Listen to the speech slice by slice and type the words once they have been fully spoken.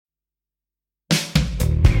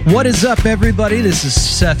What is up, everybody? This is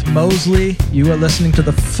Seth Mosley. You are listening to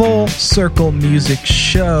the Full Circle Music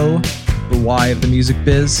Show, the why of the music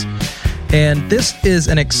biz. And this is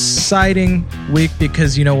an exciting week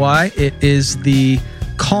because you know why? It is the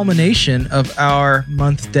culmination of our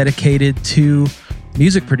month dedicated to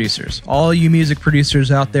music producers. All you music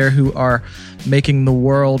producers out there who are making the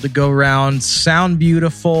world go round, sound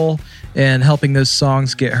beautiful, and helping those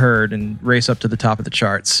songs get heard and race up to the top of the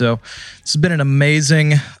charts. So this has been an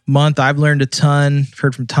amazing month. I've learned a ton,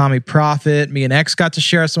 heard from Tommy Profit. Me and X got to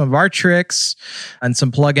share some of our tricks and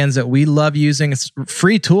some plugins that we love using. It's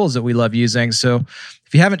free tools that we love using. So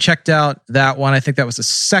if you haven't checked out that one, I think that was the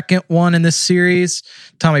second one in this series.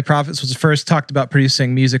 Tommy Profits was the first, talked about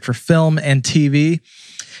producing music for film and TV.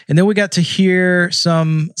 And then we got to hear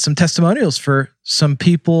some testimonials for some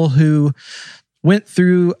people who went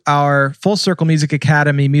through our Full Circle Music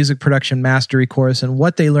Academy music production mastery course and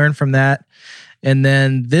what they learned from that. And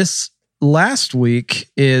then this last week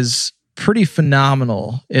is pretty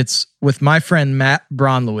phenomenal. It's with my friend Matt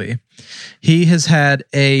Bronley. He has had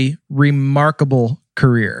a remarkable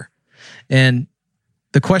career. And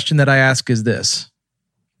the question that I ask is this: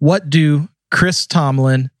 what do Chris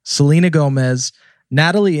Tomlin, Selena Gomez,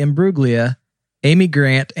 Natalie Imbruglia, Amy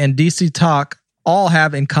Grant, and DC Talk all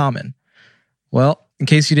have in common? Well, in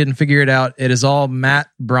case you didn't figure it out, it is all Matt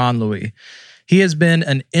Bronley. He has been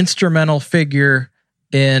an instrumental figure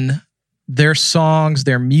in their songs,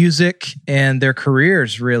 their music, and their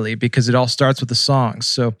careers, really, because it all starts with the songs.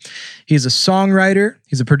 So he's a songwriter,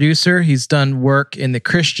 he's a producer, he's done work in the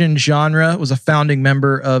Christian genre, was a founding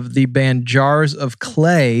member of the band Jars of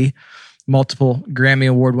Clay, multiple Grammy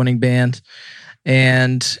Award-winning band,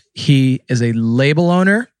 and he is a label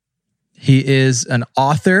owner. He is an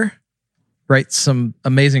author, writes some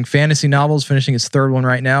amazing fantasy novels, finishing his third one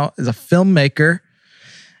right now, is a filmmaker,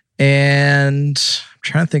 and I'm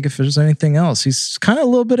trying to think if there's anything else. He's kind of a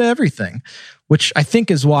little bit of everything, which I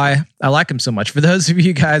think is why I like him so much. For those of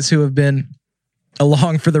you guys who have been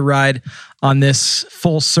along for the ride on this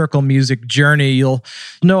Full Circle music journey, you'll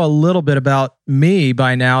know a little bit about me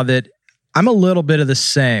by now, that I'm a little bit of the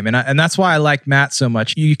same. And that's why I like Matt so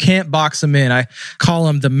much. You can't box him in. I call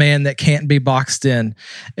him the man that can't be boxed in.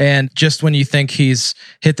 And just when you think he's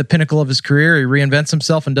hit the pinnacle of his career, he reinvents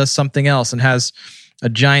himself and does something else and has a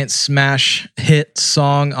giant smash hit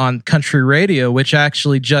song on country radio, which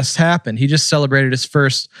actually just happened. He just celebrated his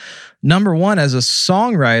first #1 as a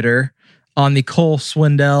songwriter on the Cole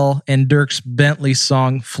Swindell and Dierks Bentley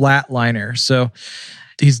song Flatliner. So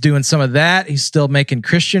he's doing some of that. He's still making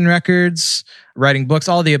Christian records, writing books,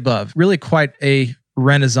 all the above. Really quite a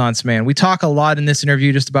Renaissance man. We talk a lot in this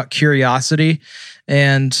interview just about curiosity.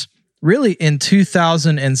 And really in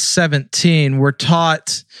 2017, we're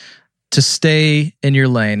taught to stay in your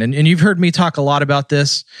lane. And you've heard me talk a lot about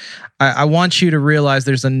this. I want you to realize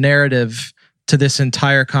there's a narrative to this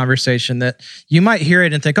entire conversation that you might hear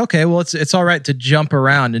it and think, okay, well, it's all right to jump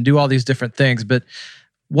around and do all these different things. But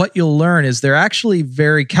what you'll learn is they're actually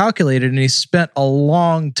very calculated, and he spent a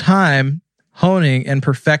long time honing and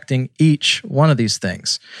perfecting each one of these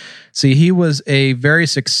things. See, he was a very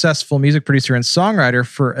successful music producer and songwriter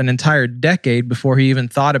for an entire decade before he even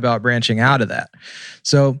thought about branching out of that.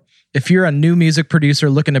 So if you're a new music producer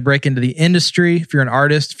looking to break into the industry, if you're an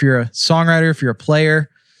artist, if you're a songwriter, if you're a player,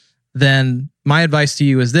 then my advice to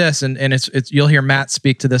you is this, and it's you'll hear Matt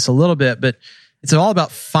speak to this a little bit, but it's all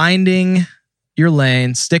about finding your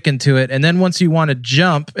lane, sticking to it. And then once you want to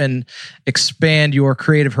jump and expand your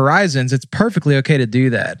creative horizons, it's perfectly okay to do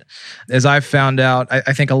that. As I've found out,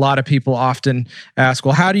 I think a lot of people often ask,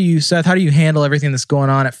 well, Seth, how do you handle everything that's going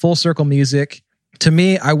on at Full Circle Music? To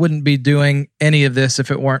me, I wouldn't be doing any of this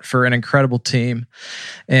if it weren't for an incredible team.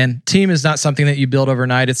 And team is not something that you build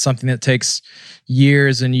overnight. It's something that takes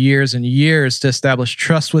years and years and years to establish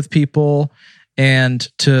trust with people and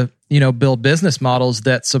to build business models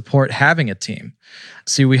that support having a team.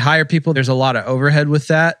 See, we hire people. There's a lot of overhead with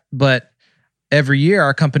that, but every year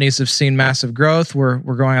our companies have seen massive growth. We're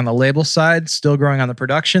growing on the label side, still growing on the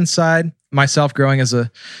production side, myself growing as a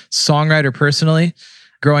songwriter personally,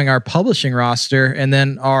 growing our publishing roster, and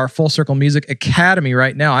then our Full Circle Music Academy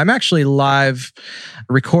right now. I'm actually live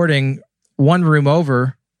recording one room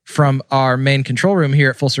over from our main control room here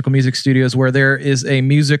at Full Circle Music Studios, where there is a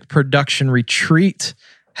music production retreat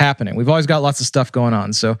happening. We've always got lots of stuff going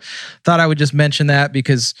on. So thought I would just mention that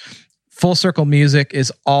because Full Circle Music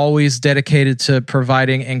is always dedicated to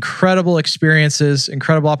providing incredible experiences,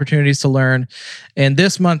 incredible opportunities to learn. And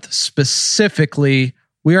this month specifically,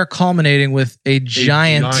 we are culminating with a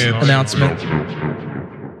giant announcement.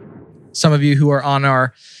 Some of you who are on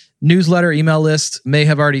our newsletter, email list may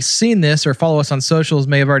have already seen this, or follow us on socials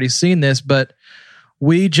may have already seen this, but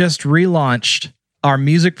we just relaunched our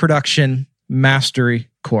music production mastery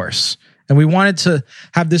course. And we wanted to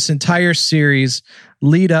have this entire series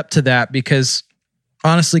lead up to that because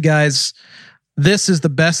honestly, guys, this is the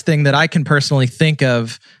best thing that I can personally think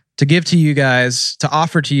of to give to you guys, to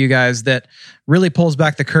offer to you guys that really pulls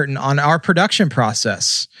back the curtain on our production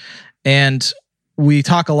process. And we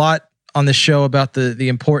talk a lot on the show about the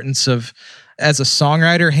importance of, as a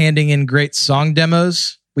songwriter, handing in great song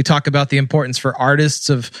demos. We talk about the importance for artists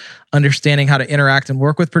of understanding how to interact and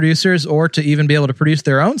work with producers, or to even be able to produce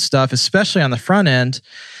their own stuff, especially on the front end.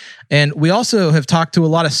 And we also have talked to a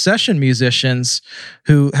lot of session musicians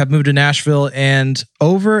who have moved to Nashville, and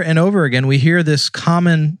over again, we hear this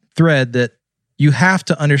common thread that you have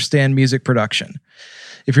to understand music production.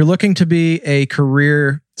 If you're looking to be a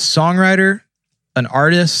career songwriter, an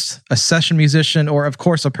artist, a session musician, or of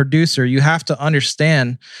course a producer, you have to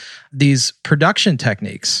understand these production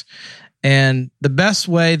techniques. And the best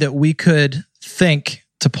way that we could think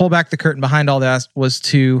to pull back the curtain behind all that was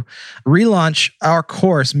to relaunch our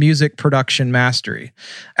course, Music Production Mastery.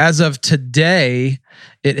 As of today,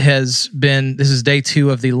 this is day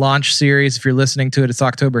 2 of the launch series. If you're listening to it, it's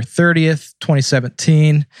October 30th,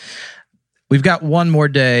 2017. We've got one more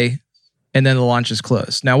day and then the launch is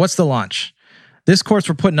closed. Now, what's the launch? This course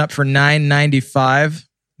we're putting up for $9.95.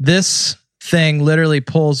 This thing literally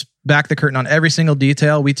pulls back the curtain on every single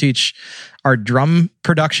detail. We teach our drum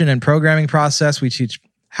production and programming process. We teach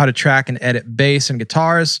how to track and edit bass and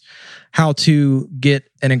guitars, how to get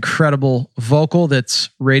an incredible vocal that's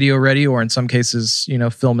radio ready, or in some cases,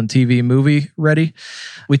 film and TV movie ready.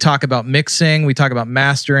 We talk about mixing, we talk about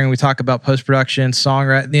mastering, we talk about post-production,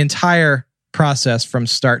 songwriting, the entire process from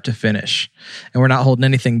start to finish. And we're not holding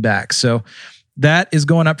anything back. So that is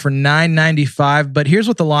going up for $9.95. But here's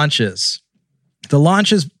what the launch is. The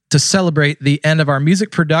launch is to celebrate the end of our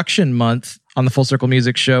music production month on the Full Circle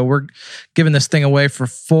Music Show. We're giving this thing away for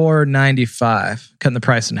 $4.95, cutting the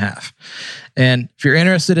price in half. And if you're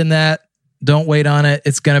interested in that, don't wait on it.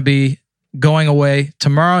 It's going to be going away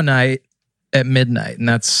tomorrow night at midnight, and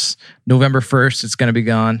that's November 1st. It's going to be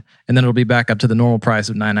gone, and then it'll be back up to the normal price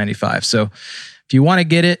of $9.95. So if you want to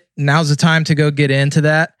get it, now's the time to go get into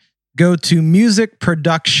that. Go to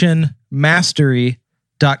musicproductionmastery.com.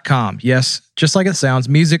 Yes, just like it sounds,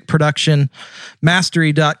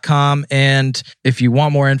 musicproductionmastery.com. And if you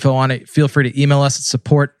want more info on it, feel free to email us at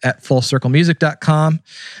support@fullcirclemusic.com.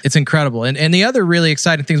 It's incredible. And the other really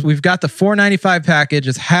exciting things, we've got the $4.95 package.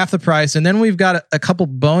 It's half the price. And then we've got a couple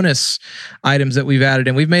bonus items that we've added.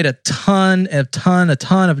 And we've made a ton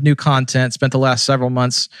of new content, spent the last several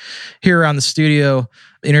months here around the studio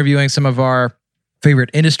interviewing some of our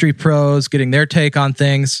favorite industry pros, getting their take on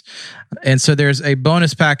things. And so there's a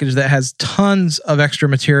bonus package that has tons of extra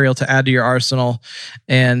material to add to your arsenal.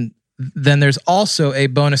 And then there's also a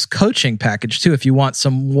bonus coaching package too, if you want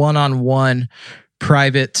some one-on-one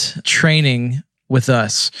private training with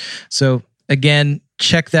us. So again,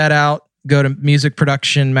 check that out. Go to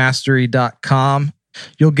musicproductionmastery.com.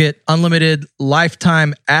 You'll get unlimited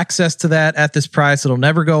lifetime access to that at this price. It'll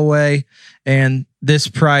never go away. And this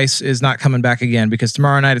price is not coming back again, because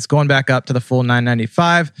tomorrow night it's going back up to the full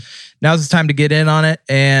 $9.95. Now's the time to get in on it.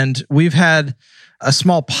 And we've had a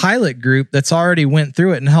small pilot group that's already went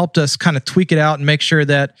through it and helped us kind of tweak it out and make sure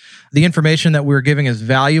that the information that we're giving is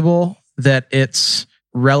valuable, that it's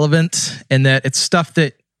relevant, and that it's stuff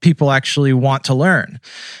that people actually want to learn.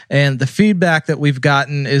 And the feedback that we've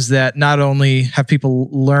gotten is that not only have people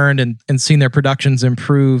learned and seen their productions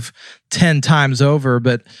improve 10 times over,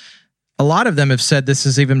 but a lot of them have said this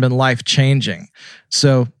has even been life-changing.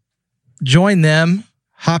 So join them,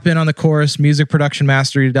 hop in on the course,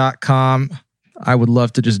 musicproductionmastery.com. I would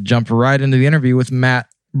love to just jump right into the interview with Matt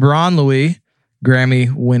Braunlwy,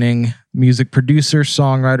 Grammy-winning music producer,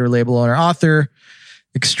 songwriter, label owner, author,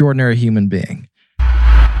 extraordinary human being.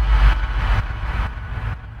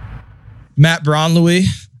 Matt Braunlwy.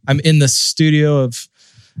 I'm in the studio of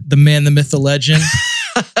the man, the myth, the legend.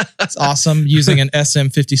 It's awesome. Using an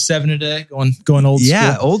SM57 today, going old school.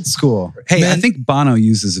 Yeah, old school. Hey, man, I think Bono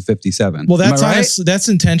uses a 57. Well, that's honest, that's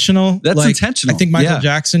intentional. That's intentional. I think Michael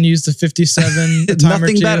Jackson used a 57 a time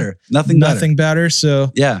Nothing or two. Better. Nothing better.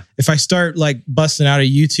 So yeah, if I start like busting out a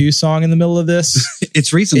U2 song in the middle of this,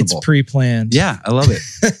 it's reasonable. It's pre-planned. Yeah, I love it.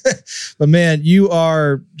 But man, you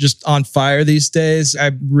are just on fire these days.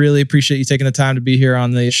 I really appreciate you taking the time to be here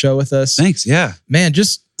on the show with us. Thanks. Yeah. Man,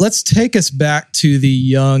 just let's take us back to the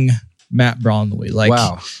young Matt Braunlwy. Like,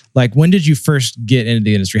 wow. Like, when did you first get into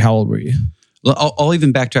the industry? How old were you? I'll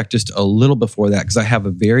even backtrack just a little before that because I have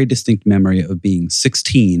a very distinct memory of being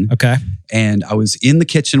 16. Okay. And I was in the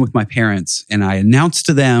kitchen with my parents and I announced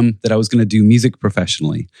to them that I was going to do music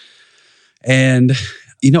professionally. And,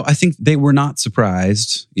 I think they were not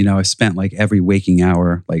surprised. I spent like every waking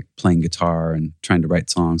hour like playing guitar and trying to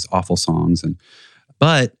write songs, awful songs.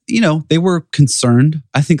 But they were concerned,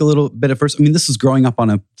 I think, a little bit at first. I mean, this was growing up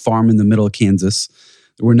on a farm in the middle of Kansas.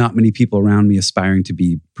 There were not many people around me aspiring to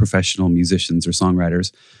be professional musicians or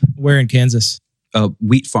songwriters. Where in Kansas? A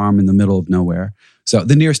wheat farm in the middle of nowhere. So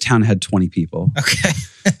the nearest town had 20 people. Okay.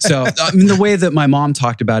 So, I mean, the way that my mom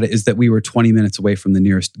talked about it is that we were 20 minutes away from the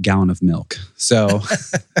nearest gallon of milk. So,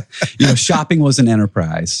 shopping was an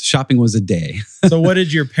enterprise. Shopping was a day. So what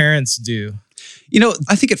did your parents do?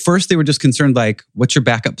 I think at first they were just concerned, like, what's your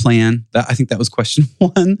backup plan? I think that was question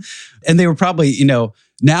one. And they were probably,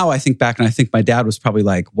 now I think back and I think my dad was probably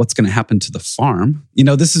like, what's going to happen to the farm?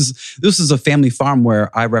 This is a family farm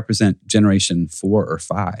where I represent generation 4 or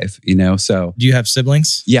 5, so. Do you have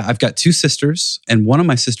siblings? Yeah, I've got 2 sisters and one of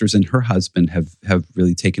my sisters and her husband have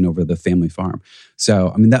really taken over the family farm.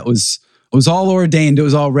 So, I mean, it was all ordained. It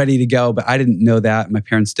was all ready to go, but I didn't know that. My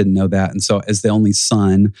parents didn't know that. And so as the only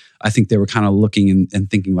son, I think they were kind of looking and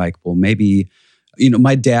thinking like, well, maybe,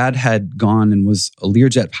 my dad had gone and was a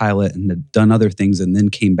Learjet pilot and had done other things and then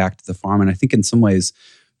came back to the farm. And I think in some ways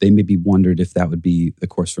they maybe wondered if that would be the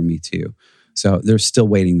course for me too. So they're still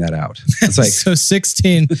waiting that out. It's like, so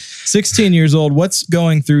 16 years old, what's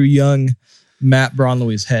going through young Matt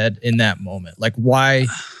Braunlewy's head in that moment? Like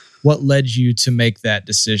what led you to make that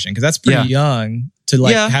decision? Because that's pretty young to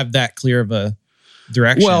have that clear of a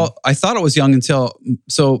direction. Well, I thought it was young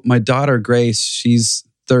so my daughter, Grace, she's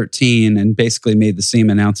 13 and basically made the same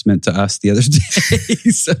announcement to us the other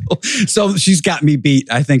day. So she's got me beat,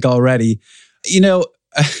 I think, already.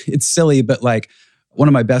 It's silly, but like one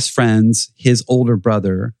of my best friends, his older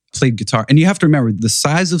brother played guitar. And you have to remember the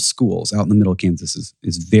size of schools out in the middle of Kansas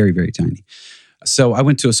is very, very tiny. So I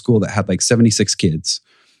went to a school that had like 76 kids.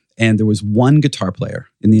 And there was one guitar player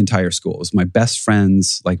in the entire school. It was my best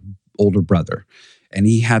friend's like older brother. And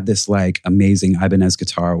he had this like amazing Ibanez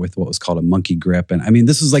guitar with what was called a monkey grip. And I mean,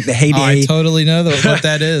 this was like the heyday. Oh, I totally know what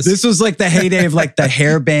that is. This was like the heyday of like the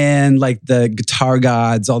hair band, like the Guitar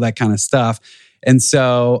Gods, all that kind of stuff. And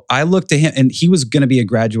so I looked at him and he was going to be a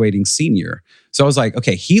graduating senior. So I was like,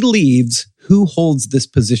 okay, he leaves. Who holds this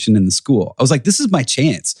position in the school? I was like, this is my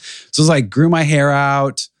chance. So I was like, grew my hair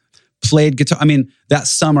out, played guitar. I mean, that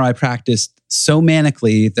summer I practiced so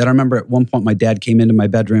manically that I remember at one point my dad came into my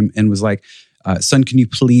bedroom and was like, son, can you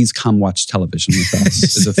please come watch television with us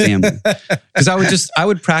as a family? Because I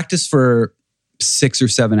would practice for 6 or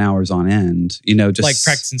 7 hours on end, just like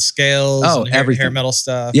practicing scales, and everything, hair metal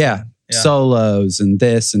stuff. Yeah. Solos and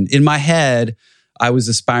this. And in my head, I was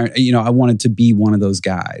aspiring, I wanted to be one of those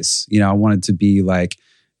guys. I wanted to be like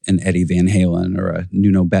an Eddie Van Halen or a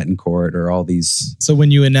Nuno Bettencourt or all these. So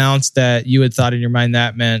when you announced that, you had thought in your mind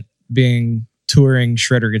that meant being touring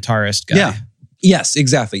shredder guitarist guy. Yeah. Yes,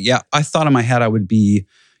 exactly. Yeah. I thought in my head I would be,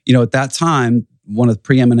 at that time, one of the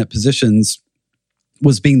preeminent positions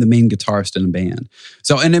was being the main guitarist in a band.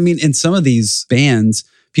 So, and I mean, in some of these bands,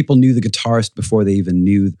 people knew the guitarist before they even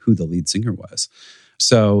knew who the lead singer was.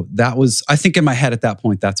 So that was, I think in my head at that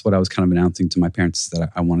point, that's what I was kind of announcing to my parents,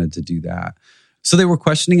 that I wanted to do that. So they were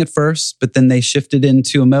questioning at first, but then they shifted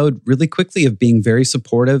into a mode really quickly of being very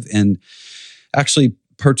supportive and actually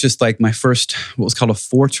purchased like my first, what was called a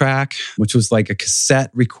 4-track, which was like a cassette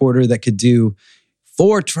recorder that could do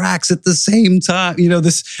 4 tracks at the same time.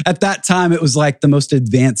 At that time, it was like the most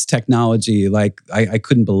advanced technology. Like I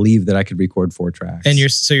couldn't believe that I could record 4 tracks. And you're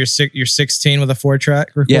 16 with a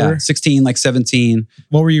 4-track recorder? Yeah, 16, like 17.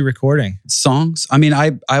 What were you recording? Songs. I mean,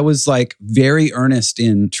 I was like very earnest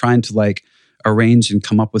in trying to like arrange and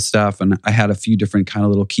come up with stuff. And I had a few different kind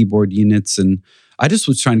of little keyboard units, and I just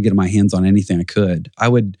was trying to get my hands on anything I could. I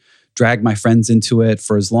would drag my friends into it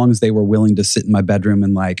for as long as they were willing to sit in my bedroom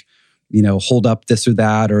and like, hold up this or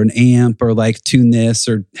that or an amp or like tune this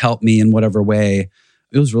or help me in whatever way.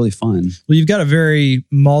 It was really fun. Well, you've got a very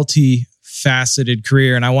multifaceted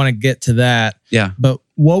career, and I want to get to that. Yeah. But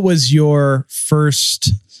what was your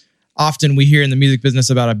first... Often we hear in the music business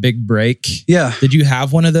about a big break. Yeah. Did you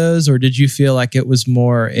have one of those, or did you feel like it was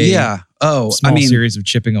more a small series of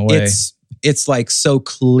chipping away? It's like so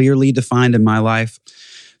clearly defined in my life.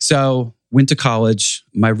 So went to college.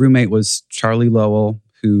 My roommate was Charlie Lowell,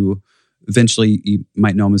 who eventually you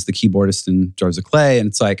might know him as the keyboardist in Jars of Clay. And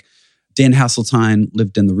it's like Dan Hasseltine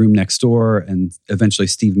lived in the room next door, and eventually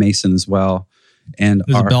Steve Mason as well. And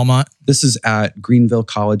this is Belmont? This is at Greenville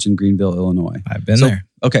College in Greenville, Illinois. I've been there.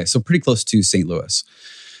 Okay, so pretty close to St. Louis.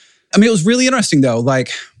 I mean, it was really interesting though.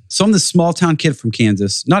 Like, so I'm this small town kid from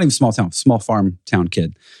Kansas, not even small town, small farm town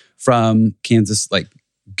kid from Kansas, like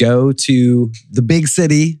go to the big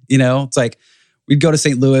city, it's like we'd go to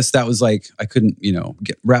St. Louis. That was like, I couldn't,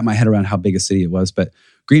 wrap my head around how big a city it was, but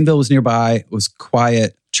Greenville was nearby. It was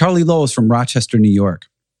quiet. Charlie Lowell was from Rochester, New York.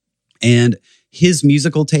 And his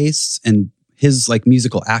musical tastes and his like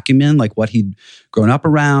musical acumen, like what he'd grown up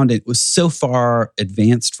around, it was so far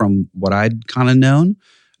advanced from what I'd kind of known.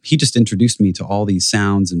 He just introduced me to all these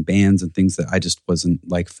sounds and bands and things that I just wasn't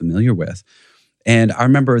like familiar with. And I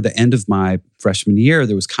remember the end of my freshman year,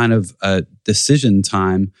 there was kind of a decision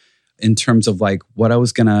time in terms of like what I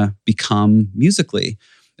was going to become musically.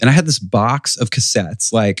 And I had this box of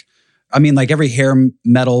cassettes, like every hair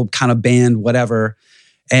metal kind of band, whatever.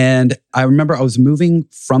 And I remember I was moving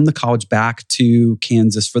from the college back to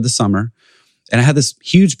Kansas for the summer. And I had this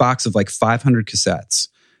huge box of like 500 cassettes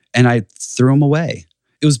and I threw them away.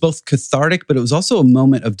 It was both cathartic, but it was also a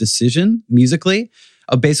moment of decision musically,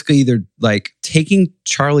 of basically either like taking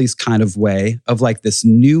Charlie's kind of way of like this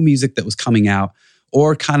new music that was coming out,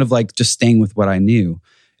 or kind of like just staying with what I knew.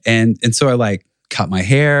 And so I like cut my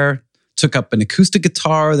hair, took up an acoustic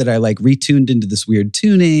guitar that I like retuned into this weird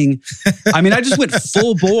tuning. I mean, I just went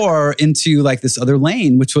full bore into like this other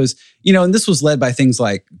lane, which was, and this was led by things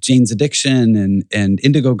like Jane's Addiction and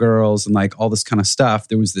Indigo Girls and like all this kind of stuff.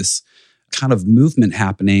 There was this kind of movement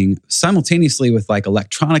happening simultaneously with like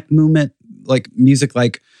electronic movement, like music,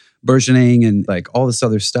 like burgeoning and like all this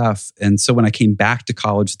other stuff. And so when I came back to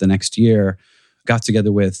college the next year, got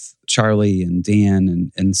together with Charlie and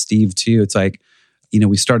Dan and Steve too. It's like,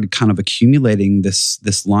 we started kind of accumulating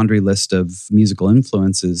this laundry list of musical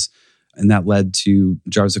influences, and that led to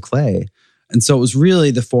Jars of Clay. And so it was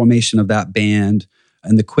really the formation of that band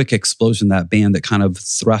and the quick explosion of that band that kind of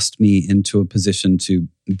thrust me into a position to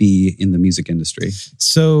be in the music industry.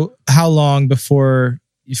 So how long before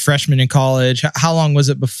freshman in college, how long was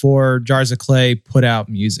it before Jars of Clay put out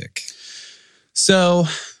music? So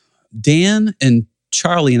Dan and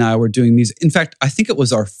Charlie and I were doing music. In fact, I think it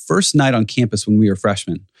was our first night on campus when we were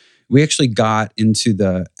freshmen. We actually got into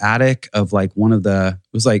the attic of like it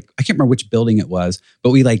was like, I can't remember which building it was,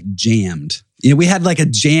 but we like jammed. We had like a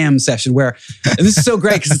jam session where, and this is so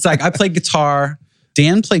great because it's like I played guitar,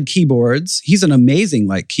 Dan played keyboards. He's an amazing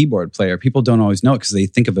like keyboard player. People don't always know it because they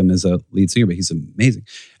think of him as a lead singer, but he's amazing.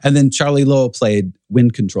 And then Charlie Lowell played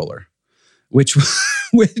wind controller, which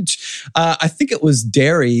I think it was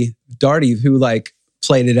Darty who like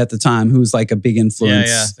played it at the time, who was like a big influence.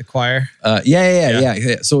 Yeah, the choir.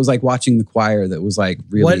 Yeah. So it was like watching the choir that was like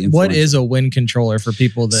really What is a wind controller for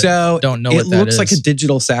people that don't know what that is? It looks like a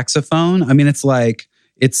digital saxophone. I mean,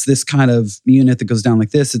 it's this kind of unit that goes down like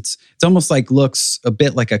this. It's almost like looks a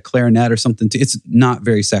bit like a clarinet or something. It's not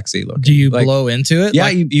very sexy looking. Do you blow into it? Yeah,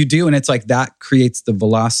 you do. And it's like that creates the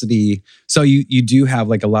velocity. So you do have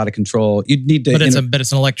like a lot of control. You'd need to... But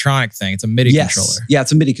it's an electronic thing. It's a MIDI controller. Yeah,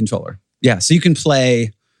 it's a MIDI controller. Yeah, so you can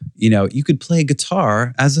play, you could play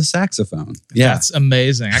guitar as a saxophone. Yeah. That's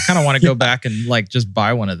amazing. I kind of want to go back and like just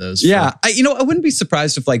buy one of those. Yeah. I wouldn't be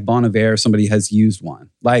surprised if like Bon Iver, somebody has used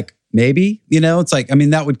one. Like maybe, it's like, I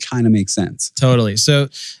mean, that would kind of make sense. Totally. So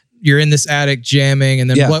you're in this attic jamming, and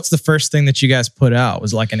then what's the first thing that you guys put out?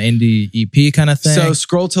 Was it like an indie EP kind of thing? So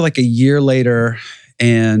scroll to like a year later,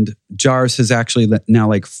 and Jars has actually now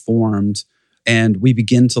like formed. And we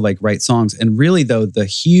begin to like write songs. And really though, the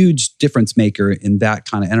huge difference maker in that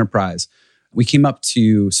kind of enterprise, we came up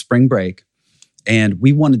to spring break and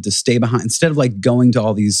we wanted to stay behind. Instead of like going to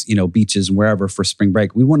all these, beaches and wherever for spring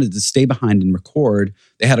break, we wanted to stay behind and record.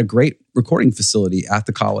 They had a great recording facility at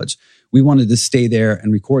the college. We wanted to stay there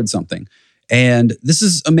and record something. And this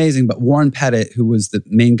is amazing. But Warren Pettit, who was the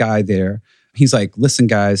main guy there, he's like, listen,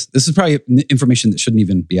 guys, this is probably information that shouldn't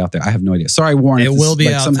even be out there. I have no idea. Sorry, Warren. It will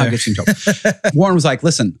be out somehow there. Gets you in trouble. Warren was like,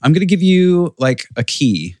 listen, I'm going to give you like a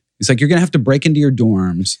key. He's like, you're going to have to break into your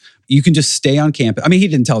dorms. You can just stay on campus. I mean, he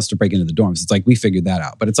didn't tell us to break into the dorms. It's like, we figured that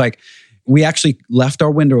out. But it's like, we actually left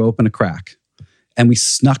our window open a crack and we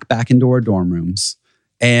snuck back into our dorm rooms.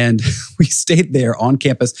 And we stayed there on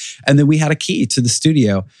campus. And then we had a key to the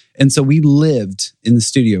studio. And so we lived in the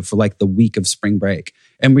studio for like the week of spring break.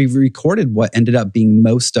 And we recorded what ended up being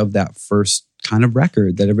most of that first kind of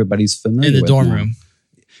record that everybody's familiar with. In the dorm room?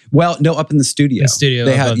 Well, no, up in the studio. The studio.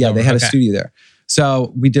 They had a studio there.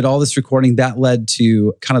 So we did all this recording. That led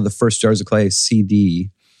to kind of the first Jars of Clay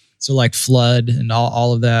CD. So like Flood and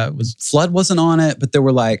all of that was... Flood wasn't on it, but there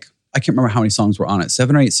were like, I can't remember how many songs were on it.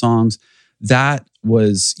 7 or 8 songs. That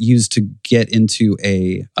was used to get into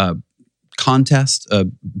a contest, a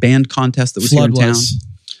band contest that was Flood here in town.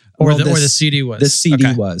 Or the CD was. The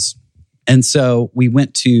CD was. And so we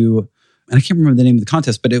went to, and I can't remember the name of the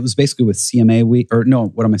contest, but it was basically with CMA week, or no,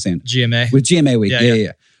 what am I saying? GMA. With GMA week. Yeah.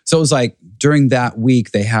 Yeah. So it was like during that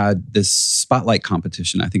week, they had this spotlight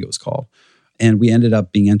competition, I think it was called. And we ended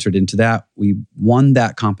up being entered into that. We won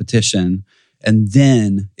that competition. And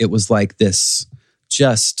then it was like this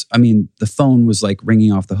the phone was like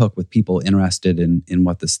ringing off the hook with people interested in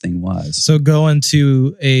what this thing was. So going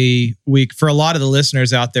to a week, for a lot of the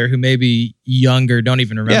listeners out there who may be younger, don't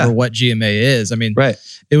even remember what GMA is. I mean, right.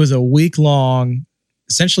 It was a week-long,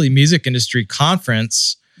 essentially music industry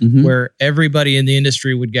conference where everybody in the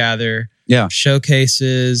industry would gather. Yeah.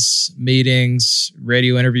 Showcases, meetings,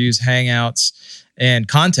 radio interviews, hangouts, and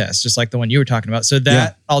contests, just like the one you were talking about. So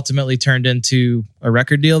that ultimately turned into a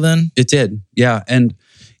record deal then? It did. Yeah. And,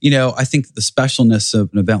 I think the specialness of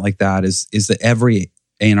an event like that is that every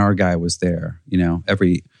A&R guy was there.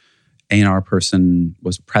 Every A&R person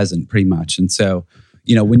was present pretty much. And so,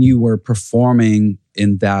 when you were performing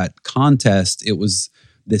in that contest, it was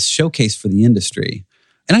this showcase for the industry.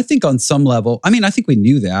 And I think on some level, I think we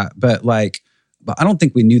knew that, but I don't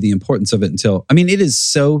think we knew the importance of it until, it is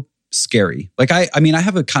so scary. I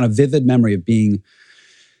have a kind of vivid memory of being,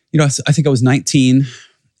 I think I was 19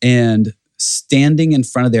 and standing in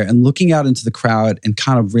front of there and looking out into the crowd and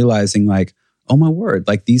kind of realizing oh my word,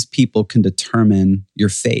 these people can determine your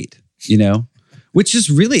fate, which is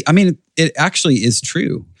really, it actually is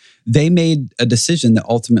true. They made a decision that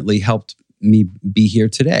ultimately helped me be here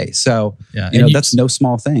today. So, that's no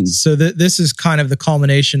small thing. So this is kind of the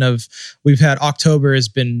culmination of, we've had October has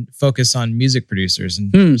been focused on music producers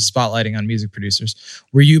and spotlighting on music producers.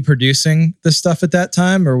 Were you producing the stuff at that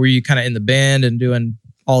time, or were you kind of in the band and doing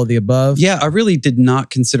all of the above? Yeah, I really did not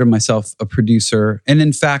consider myself a producer. And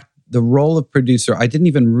in fact, the role of producer, I didn't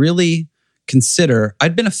even really consider.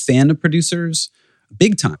 I'd been a fan of producers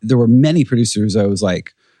big time. There were many producers I was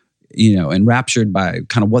enraptured by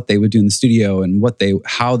kind of what they would do in the studio and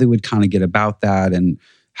how they would kind of get about that and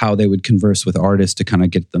how they would converse with artists to kind of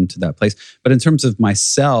get them to that place. But in terms of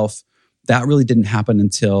myself, that really didn't happen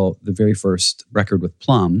until the very first record with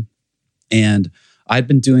Plum. And I'd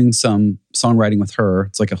been doing some songwriting with her.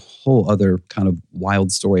 It's like a whole other kind of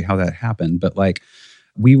wild story how that happened. But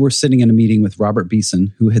we were sitting in a meeting with Robert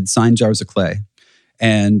Beeson, who had signed Jars of Clay.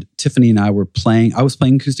 And Tiffany and I were playing, I was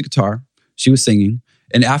playing acoustic guitar. She was singing.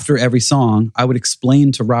 And after every song, I would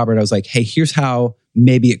explain to Robert, I was like, hey, here's how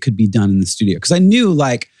maybe it could be done in the studio. Because I knew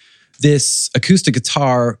this acoustic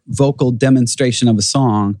guitar vocal demonstration of a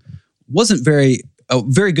song wasn't a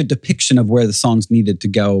very good depiction of where the songs needed to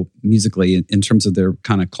go musically in terms of their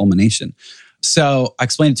kind of culmination. So I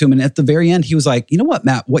explained it to him. And at the very end, he was like, you know what,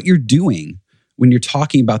 Matt, what you're doing when you're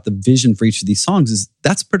talking about the vision for each of these songs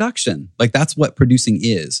that's production. That's what producing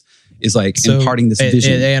is imparting this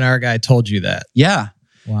vision. An A&R guy told you that. Yeah.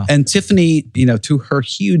 Wow. And Tiffany, to her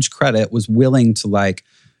huge credit, was willing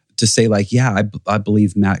to say I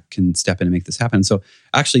believe Matt can step in and make this happen. So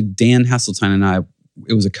actually, Dan Hasseltine and I,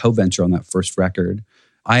 it was a co-venture on that first record.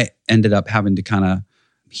 I ended up having to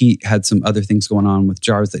he had some other things going on with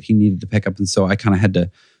Jars that he needed to pick up. And so I kind of had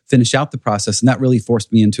to finish out the process. And that really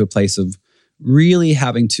forced me into a place of really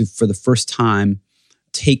having to, for the first time,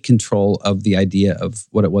 take control of the idea of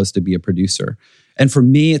what it was to be a producer. And for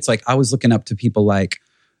me, it's I was looking up to people like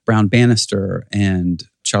Brown Bannister and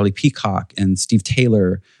Charlie Peacock and Steve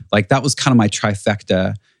Taylor. That was kind of my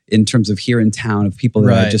trifecta in terms of here in town of people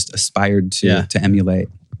that I just aspired to emulate.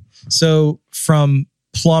 So from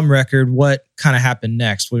Plum record, what kind of happened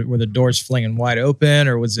next? Were the doors flinging wide open,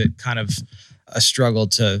 or was it kind of a struggle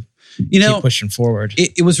to keep pushing forward?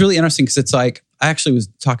 It was really interesting because it's I actually was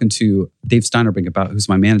talking to Dave Steinerbrink who's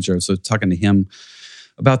my manager. So talking to him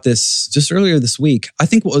about this just earlier this week. I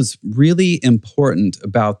think what was really important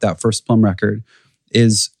about that first Plum record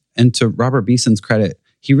is, and to Robert Beeson's credit,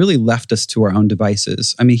 he really left us to our own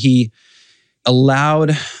devices. He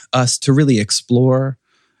allowed us to really explore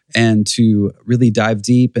and to really dive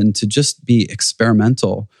deep and to just be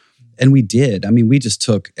experimental. And we did. We just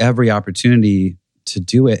took every opportunity to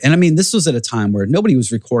do it. And this was at a time where nobody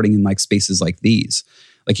was recording in spaces like these.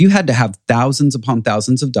 You had to have thousands upon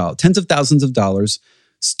thousands of dollars, tens of thousands of dollars,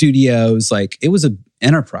 studios. It was an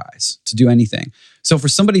enterprise to do anything. So for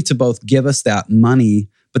somebody to both give us that money,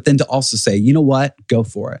 but then to also say, you know what, go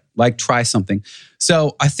for it, try something.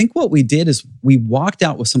 So I think what we did is we walked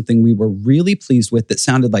out with something we were really pleased with that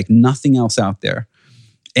sounded like nothing else out there.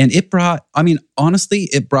 And it brought, honestly,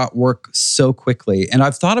 it brought work so quickly. And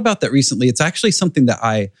I've thought about that recently. It's actually something that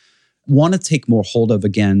I want to take more hold of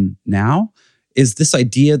again now, is this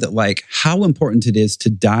idea that how important it is to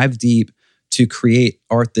dive deep, to create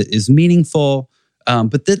art that is meaningful,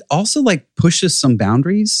 but that also like pushes some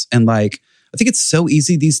boundaries. And like, I think it's so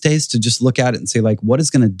easy these days to just look at it and say like, what is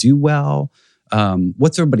going to do well?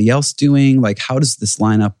 What's everybody else doing? Like, how does this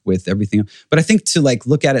line up with everything? But I think to like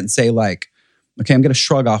look at it and say like, okay, I'm going to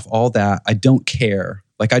shrug off all that. I don't care.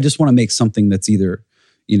 Like, I just want to make something that's either,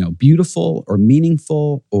 beautiful or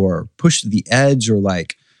meaningful or push to the edge, or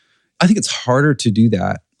like, I think it's harder to do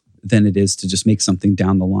that than it is to just make something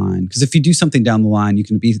down the line. Because if you do something down the line, you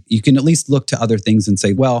can at least look to other things and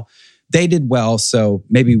say, well, they did well, so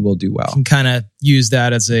maybe we'll do well. You can kind of use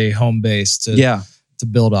that as a home base to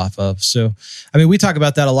build off of. So, I mean, we talk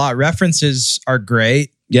about that a lot. References are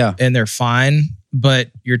great. Yeah. And they're fine,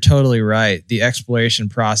 but you're totally right. The exploration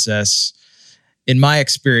process, in my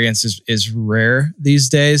experience, is rare these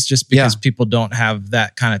days, just because people don't have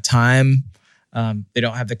that kind of time. They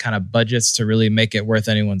don't have the kind of budgets to really make it worth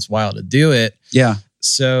anyone's while to do it. Yeah.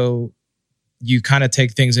 So you kind of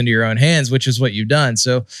take things into your own hands, which is what you've done.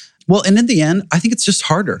 So, well, and in the end, I think it's just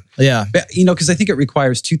harder. Yeah. Because I think it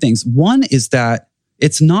requires two things. One is that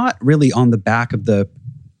it's not really on the back of the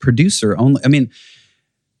producer only. I mean,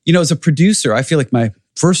 as a producer, I feel like my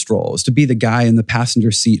first role is to be the guy in the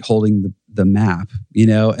passenger seat holding the map,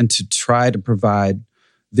 and to try to provide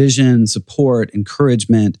vision, support,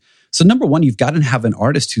 encouragement. So number one, you've got to have an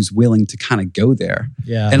artist who's willing to kind of go there.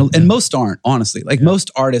 Yeah. And most aren't, honestly. Like most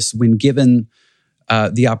artists, when given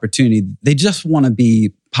the opportunity, they just want to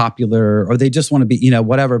be popular, or they just want to be,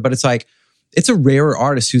 whatever. But it's like, it's a rarer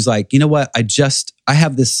artist who's like, you know what? I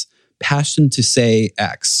have this passion to say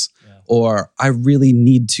X, or I really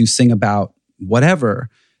need to sing about whatever.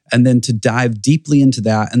 And then to dive deeply into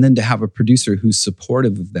that, and then to have a producer who's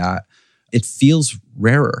supportive of that, it feels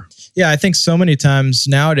rarer. Yeah, I think so many times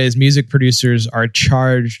nowadays, music producers are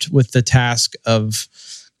charged with the task of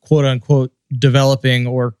quote unquote developing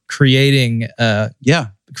or creating a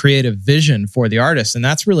creative vision for the artist. And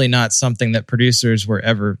that's really not something that producers were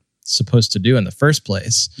ever supposed to do in the first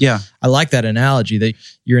place. Yeah. I like that analogy that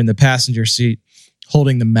you're in the passenger seat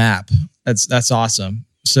holding the map. That's awesome.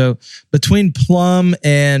 So between Plum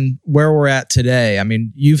and where we're at today, I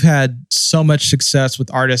mean, you've had so much success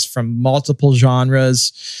with artists from multiple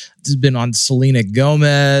genres. This has been on Selena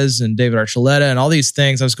Gomez and David Archuleta and all these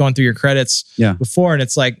things. I was going through your credits before, and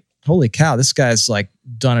it's like, holy cow, this guy's like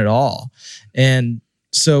done it all. And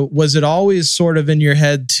so was it always sort of in your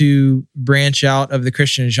head to branch out of the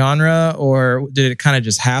Christian genre, or did it kind of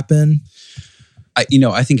just happen?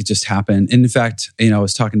 I think it just happened. And in fact, I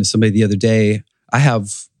was talking to somebody the other day. I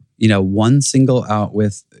have, one single out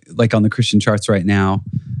with like on the Christian charts right now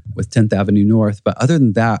with 10th Avenue North. But other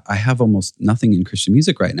than that, I have almost nothing in Christian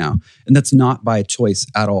music right now. And that's not by choice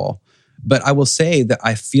at all. But I will say that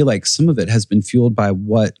I feel like some of it has been fueled by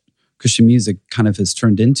what Christian music kind of has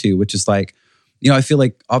turned into, which is like, I feel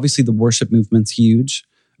like obviously the worship movement's huge,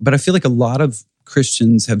 but I feel like a lot of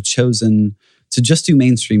Christians have chosen to just do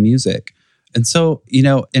mainstream music. And so,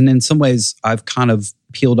 and in some ways I've kind of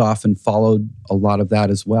peeled off and followed a lot of that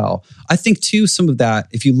as well. I think too, some of that,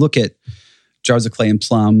 if you look at Jars of Clay and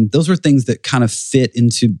Plum, those were things that kind of fit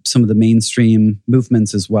into some of the mainstream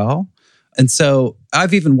movements as well. And so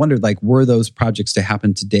I've even wondered, like, were those projects to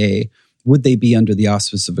happen today, would they be under the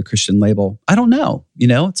auspice of a Christian label? I don't know.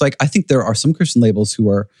 It's like, I think there are some Christian labels who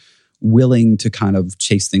are willing to kind of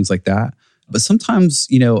chase things like that. But sometimes,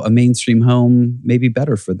 a mainstream home may be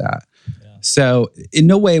better for that. Yeah. So in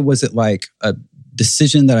no way was it like a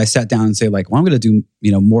decision that I sat down and say like, well, I'm going to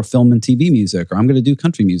do, more film and TV music, or I'm going to do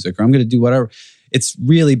country music, or I'm going to do whatever. It's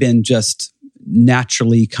really been just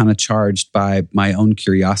naturally kind of charged by my own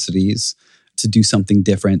curiosities to do something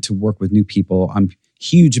different, to work with new people. I'm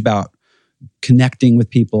huge about connecting with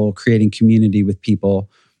people, creating community with people.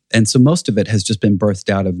 And so most of it has just been birthed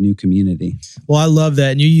out of new community. Well, I love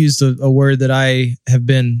that. And you used a word that I have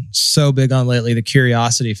been so big on lately, the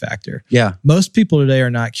curiosity factor. Yeah. Most people today are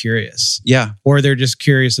not curious. Yeah. Or they're just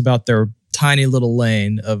curious about their tiny little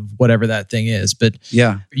lane of whatever that thing is. But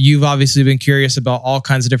yeah, you've obviously been curious about all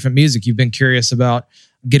kinds of different music. You've been curious about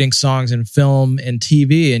getting songs in film and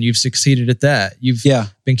TV, and you've succeeded at that. You've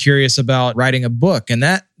been curious about writing a book, and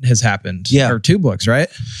that has happened. Yeah. Or 2 books, right?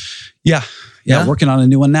 Yeah. Yeah, working on a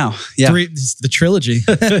new one now. Yeah. 3, the trilogy.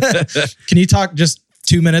 Can you talk just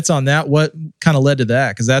 2 minutes on that? What kind of led to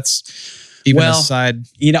that? Because that's even a side.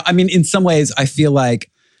 In some ways, I feel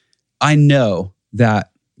like I know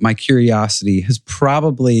that my curiosity has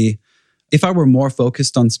probably, if I were more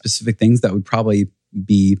focused on specific things, that would probably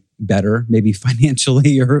be better, maybe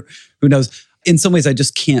financially, or who knows. In some ways, I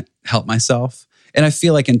just can't help myself. And I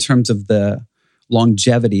feel like in terms of the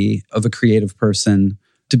longevity of a creative person,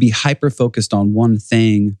 to be hyper-focused on one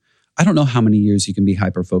thing, I don't know how many years you can be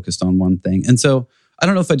hyper-focused on one thing. And so I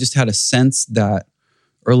don't know if I just had a sense that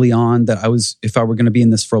early on that if I were going to be in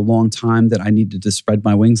this for a long time, that I needed to spread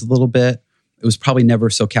my wings a little bit. It was probably never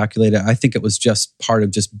so calculated. I think it was just part of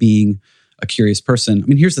just being a curious person. I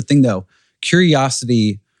mean, here's the thing though.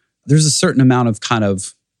 Curiosity, there's a certain amount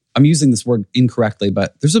of I'm using this word incorrectly,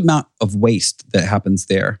 but there's an amount of waste that happens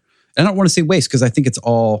there. And I don't want to say waste because I think it's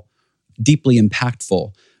all deeply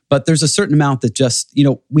impactful. But there's a certain amount that just,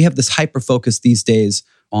 we have this hyper-focus these days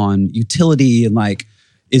on utility and like,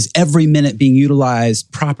 is every minute being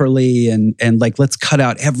utilized properly? And like, let's cut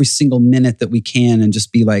out every single minute that we can and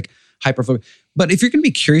just be like hyper-focused. But if you're going to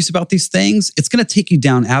be curious about these things, it's going to take you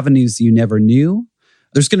down avenues you never knew.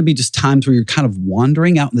 There's going to be just times where you're kind of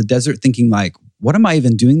wandering out in the desert thinking like, what am I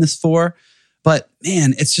even doing this for? But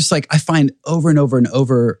man, it's just like, I find over and over and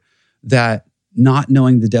over that not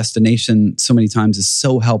knowing the destination so many times is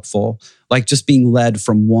so helpful. Like just being led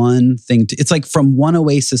from one thing to, it's like from one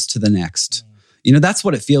oasis to the next. That's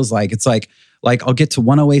what it feels like. It's like I'll get to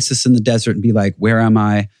one oasis in the desert and be like, where am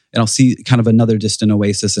I? And I'll see kind of another distant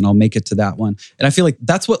oasis and I'll make it to that one. And I feel like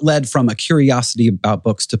that's what led from a curiosity about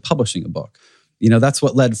books to publishing a book. That's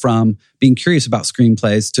what led from being curious about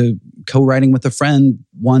screenplays to co-writing with a friend,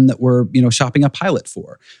 one that we're, shopping a pilot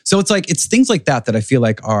for. So it's things like that I feel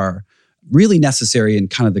like are really necessary in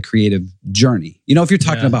kind of the creative journey. If you're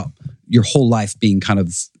talking about your whole life being kind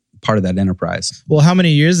of part of that enterprise. Well, how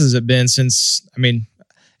many years has it been since,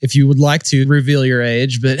 if you would like to reveal your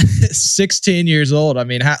age, but 16 years old,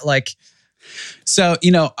 So,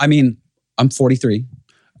 I'm 43.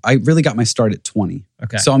 I really got my start at 20.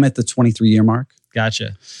 Okay. So I'm at the 23-year mark.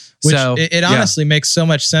 Gotcha. Which it honestly makes so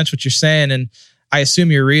much sense what you're saying. And I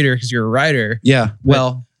assume you're a reader because you're a writer. Yeah.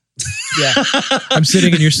 Well, yeah. I'm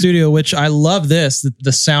sitting in your studio, which I love this.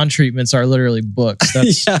 The sound treatments are literally books.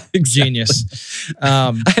 That's genius.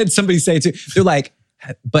 I had somebody say too, they're like,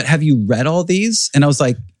 but have you read all these? And I was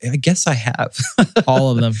like, I guess I have. All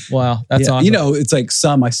of them. Wow. That's awesome. It's like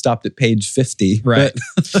some I stopped at page 50. Right.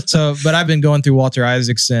 But I've been going through Walter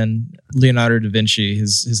Isaacson, Leonardo da Vinci,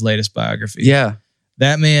 his latest biography. Yeah.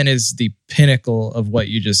 That man is the pinnacle of what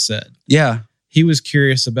you just said. Yeah. He was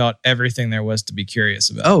curious about everything there was to be curious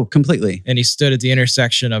about. Oh, completely. And he stood at the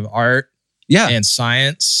intersection of art and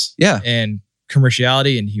science and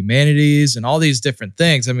commerciality and humanities and all these different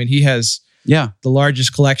things. He has the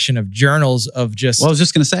largest collection of journals of just... Well, I was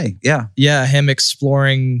just going to say, Yeah, him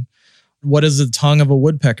exploring what does the tongue of a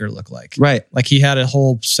woodpecker look like. Right. Like he had a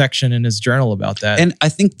whole section in his journal about that. And I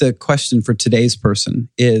think the question for today's person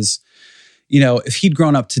is, if he'd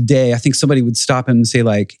grown up today, I think somebody would stop him and say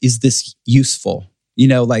like, is this useful?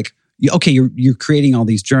 Okay, you're creating all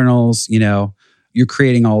these journals, you're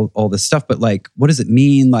creating all this stuff, but like, what does it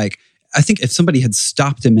mean? Like, I think if somebody had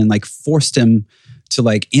stopped him and like forced him to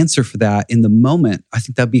like answer for that in the moment, I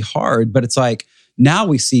think that'd be hard. But it's like, now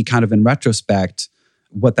we see kind of in retrospect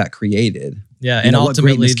what that created. Yeah. And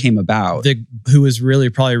ultimately what greatness came about. Who was really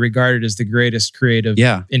probably regarded as the greatest creative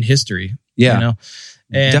in history. Yeah.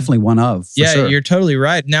 And definitely one of. Sure. You're totally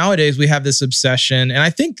right. Nowadays we have this obsession, and I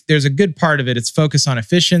think there's a good part of it. It's focus on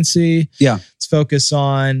efficiency. Yeah. It's focus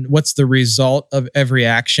on what's the result of every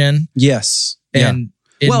action. Yes. And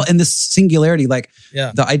and this singularity, like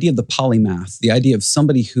the idea of the polymath, the idea of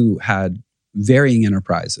somebody who had varying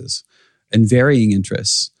enterprises and varying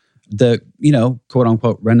interests, the, quote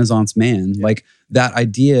unquote, Renaissance man, like that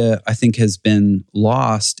idea, I think has been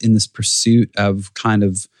lost in this pursuit of kind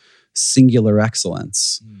of singular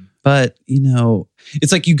excellence. But,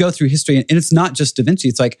 it's like you go through history and it's not just Da Vinci.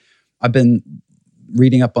 It's like, I've been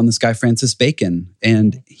reading up on this guy, Francis Bacon,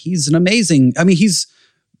 and he's an amazing, he's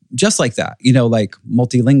just like that, like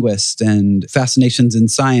multilinguist and fascinations in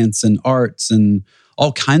science and arts and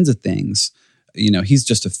all kinds of things. He's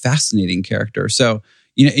just a fascinating character. So,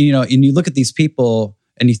 and you look at these people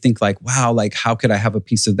and you think like, wow, like how could I have a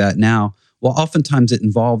piece of that now? Well, oftentimes it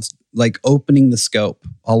involves like opening the scope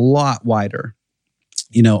a lot wider,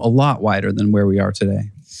 a lot wider than where we are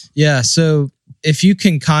today. Yeah. So if you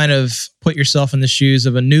can kind of put yourself in the shoes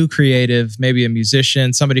of a new creative, maybe a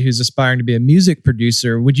musician, somebody who's aspiring to be a music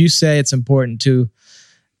producer, would you say it's important to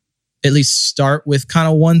at least start with kind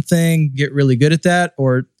of one thing, get really good at that?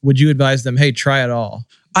 Or would you advise them, hey, try it all?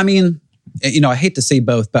 I hate to say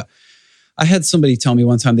both, but I had somebody tell me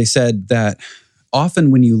one time, they said that often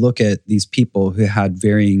when you look at these people who had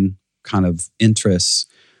varying kind of interests,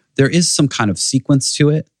 there is some kind of sequence to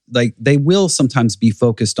it. Like they will sometimes be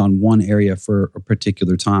focused on one area for a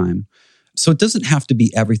particular time. So it doesn't have to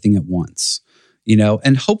be everything at once,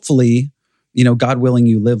 and hopefully, God willing,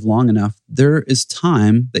 you live long enough, there is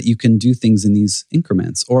time that you can do things in these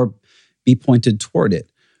increments or be pointed toward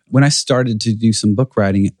it. when I started to do some book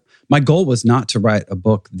writing, my goal was not to write a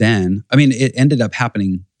book then. I mean, it ended up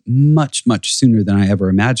happening much, much sooner than I ever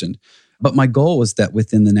imagined. But my goal was that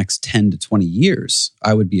within the next 10 to 20 years,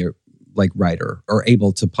 I would be a writer or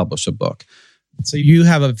able to publish a book. So you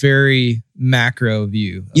have a very macro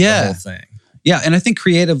view of the whole thing. Yeah. And I think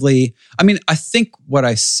creatively, I think what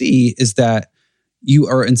I see is that you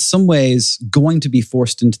are in some ways going to be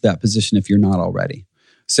forced into that position if you're not already.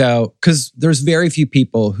 So, because there's very few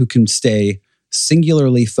people who can stay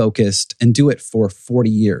singularly focused and do it for 40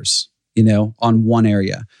 years, on one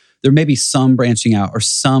area. There may be some branching out or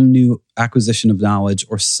some new acquisition of knowledge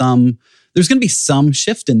or there's going to be some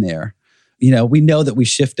shift in there. We know that we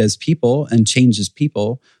shift as people and change as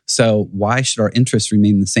people. So why should our interests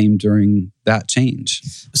remain the same during that change?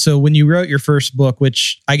 So when you wrote your first book,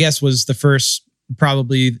 which I guess was the first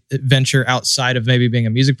probably venture outside of maybe being a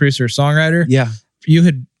music producer or songwriter. Yeah. You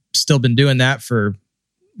had still been doing that for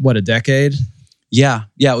a decade? Yeah.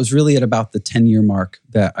 Yeah. It was really at about the 10-year mark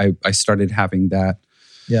that I started having that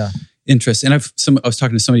interest. And I was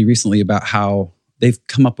talking to somebody recently about how they've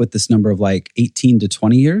come up with this number of 18 to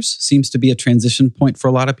 20 years seems to be a transition point for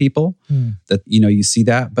a lot of people that, you see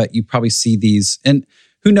that, but you probably see these, and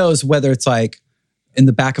who knows whether it's in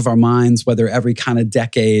the back of our minds, whether every kind of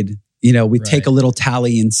decade, we take a little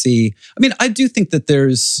tally and see. I do think that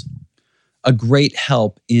there's a great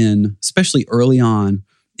help in, especially early on,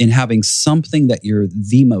 in having something that you're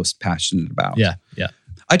the most passionate about. Yeah. Yeah.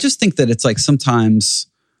 I just think that it's sometimes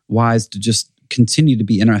wise to just continue to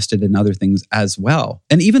be interested in other things as well.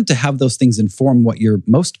 And even to have those things inform what you're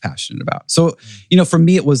most passionate about. So, for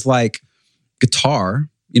me, it was guitar,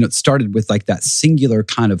 it started with that singular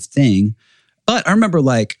kind of thing. But I remember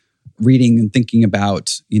reading and thinking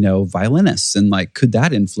about, violinists and could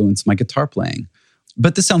that influence my guitar playing?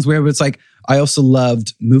 But this sounds weird, but it's I also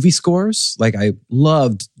loved movie scores. I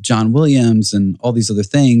loved John Williams and all these other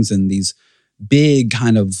things and these big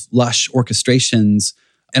kind of lush orchestrations.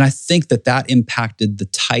 And I think that impacted the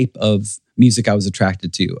type of music I was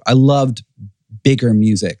attracted to. I loved bigger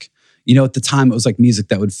music. At the time, it was music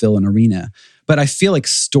that would fill an arena. But I feel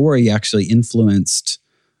story actually influenced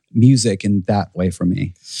music in that way for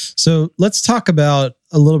me. So let's talk about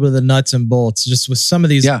a little bit of the nuts and bolts, just with some of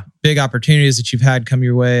these big opportunities that you've had come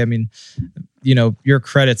your way. Your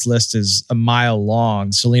credits list is a mile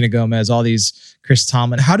long. Selena Gomez, all these, Chris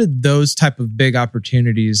Tomlin. How did those type of big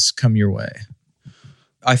opportunities come your way?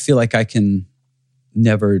 I feel I can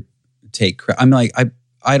never take credit.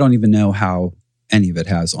 I don't even know how any of it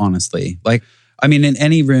has, honestly. In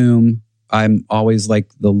any room, I'm always the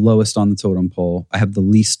lowest on the totem pole. I have the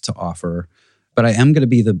least to offer, but I am going to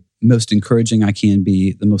be the most encouraging I can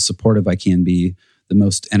be, the most supportive I can be, the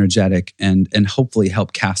most energetic, and hopefully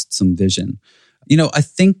help cast some vision. I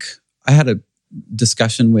think I had a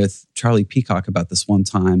discussion with Charlie Peacock about this one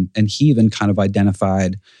time, and he even kind of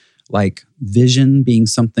identified vision being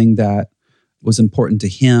something that was important to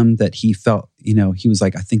him, that he felt, he was I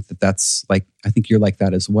think that's I think you're like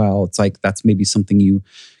that as well. It's that's maybe something you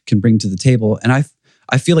can bring to the table. And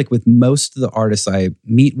I feel with most of the artists I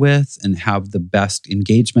meet with and have the best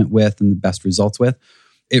engagement with and the best results with,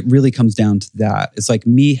 it really comes down to that. It's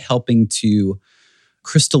me helping to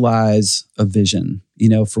crystallize a vision,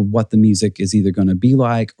 for what the music is either going to be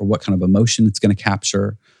like or what kind of emotion it's going to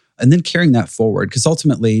capture. And then carrying that forward. Because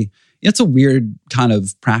ultimately, it's a weird kind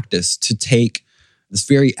of practice to take this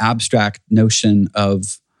very abstract notion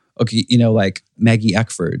of, okay, Maggie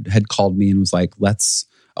Eckford had called me and was I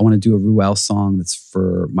want to do a Ruel song that's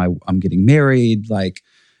for I'm getting married,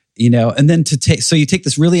 and then so you take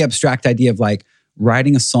this really abstract idea of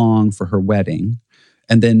writing a song for her wedding,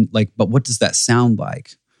 and then but what does that sound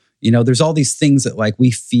like? There's all these things that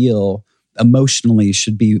we feel emotionally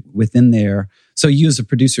should be within there. So you as a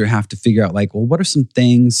producer have to figure out well, what are some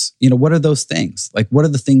things, what are those things? What are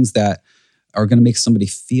the things that are going to make somebody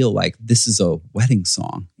feel this is a wedding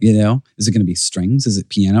song? Is it going to be strings? Is it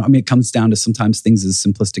piano? It comes down to sometimes things as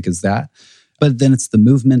simplistic as that, but then it's the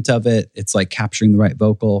movement of it. It's capturing the right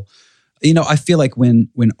vocal. I feel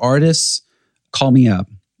when artists call me up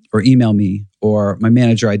or email me or my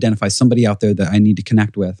manager identifies somebody out there that I need to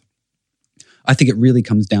connect with, I think it really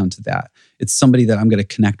comes down to that. It's somebody that I'm going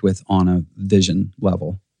to connect with on a vision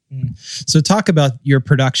level. So talk about your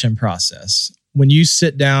production process. When you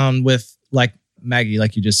sit down with Maggie,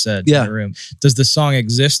 like you just said, in the room, does the song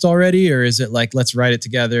exist already? Or is it let's write it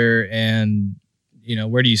together and,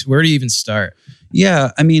 where do you even start?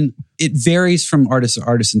 Yeah. It varies from artist to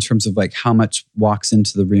artist in terms of how much walks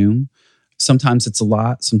into the room. Sometimes it's a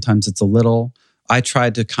lot, sometimes it's a little. I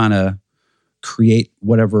tried to kind of create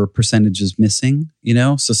whatever percentage is missing,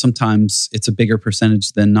 So sometimes it's a bigger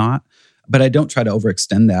percentage than not. But I don't try to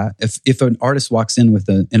overextend that. If an artist walks in with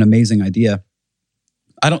an amazing idea,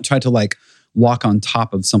 I don't try to like walk on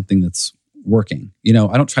top of something that's working. I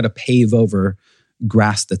don't try to pave over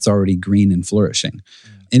grass that's already green and flourishing.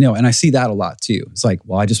 And I see that a lot too. It's like,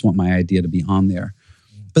 well, I just want my idea to be on there.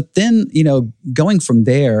 But then, going from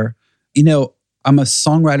there, I'm a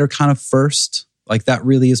songwriter kind of first. Like that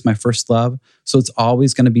really is my first love. So it's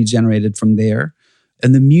always going to be generated from there.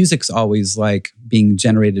 And the music's always like being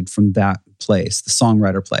generated from that place, the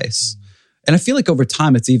songwriter place. And I feel like over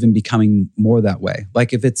time, it's even becoming more that way.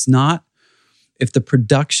 Like if the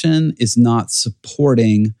production is not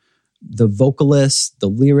supporting the vocalist, the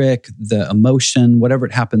lyric, the emotion, whatever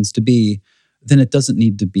it happens to be, then it doesn't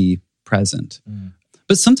need to be present.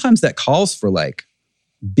 But sometimes that calls for like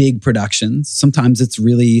big productions. Sometimes it's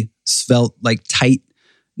really svelte, like tight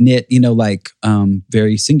knit,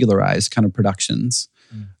 very singularized kind of productions.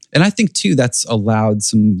 And I think too, that's allowed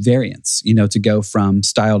some variance, to go from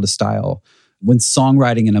style to style. When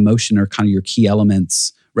songwriting and emotion are kind of your key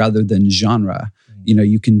elements rather than genre,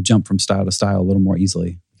 you can jump from style to style a little more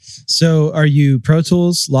easily. So are you Pro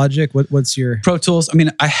Tools, Logic? What's your... Pro Tools? I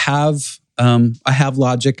mean, I have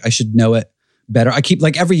Logic. I should know it better. I keep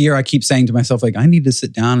every year I keep saying to myself, like, I need to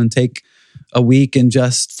sit down and take a week and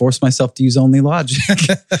just force myself to use only Logic.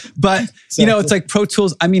 But, it's like Pro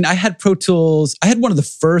Tools. I mean, I had Pro Tools. I had one of the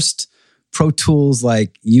first Pro Tools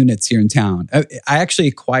like units here in town. I actually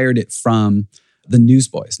acquired it from the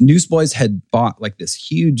Newsboys. Newsboys had bought like this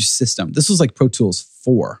huge system. This was like Pro Tools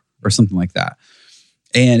 4 or something like that.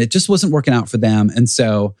 And it just wasn't working out for them. And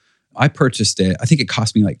so I purchased it. I think it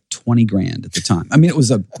cost me like $20,000 at the time. I mean, it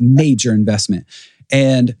was a major investment.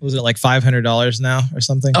 And was it like $500 now or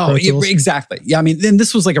something? Oh, exactly. Yeah. I mean, then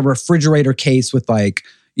this was like a refrigerator case with like,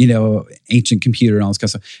 ancient computer and all this kind of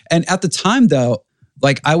stuff. And at the time though,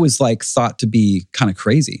 like I was like thought to be kind of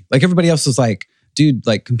crazy. Like everybody else was like, dude,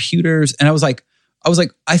 like computers. And I was like,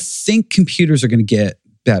 I think computers are going to get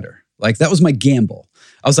better. Like that was my gamble.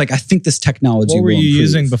 I was like, I think this technology will improve. What were you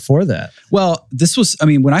using before that? Well, this was,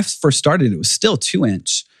 when I first started, it was still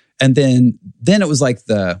 2-inch. And then it was like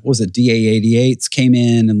DA88s came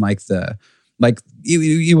in and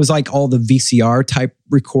it was like all the VCR type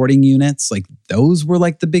recording units. Like those were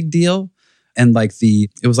like the big deal. And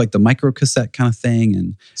it was like the micro cassette kind of thing.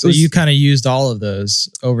 And so you kind of used all of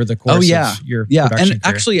those over the course of your production and career.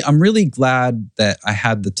 Actually, I'm really glad that I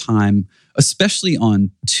had the time, especially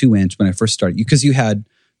on 2-inch when I first started, because you had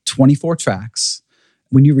 24 tracks.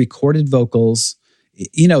 When you recorded vocals,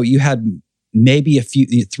 you had maybe a few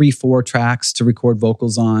 3-4 tracks to record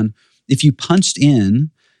vocals on. If you punched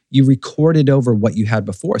in, you recorded over what you had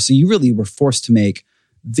before. So you really were forced to make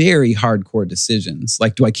very hardcore decisions.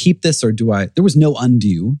 Like, do I keep this or do I? There was no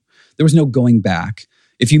undo. There was no going back.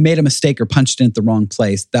 If you made a mistake or punched in at the wrong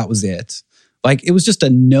place, that was it. Like, it was just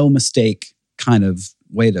a no mistake kind of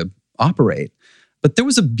way to operate. But there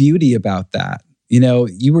was a beauty about that.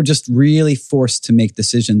 You were just really forced to make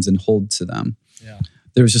decisions and hold to them. Yeah.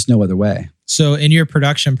 There was just no other way. So in your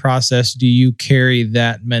production process, do you carry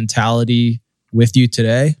that mentality with you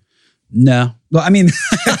today? No. Well,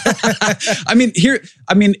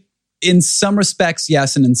 in some respects,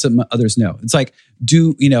 yes. And in some others, no. It's like,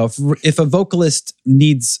 if a vocalist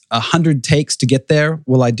needs 100 takes to get there,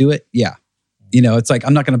 will I do it? Yeah. It's like,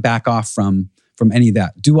 I'm not going to back off from any of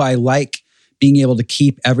that. Do I like being able to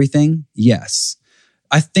keep everything? Yes.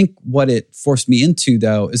 I think what it forced me into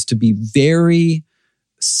though, is to be very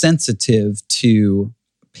sensitive to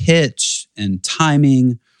pitch and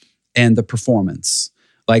timing and the performance.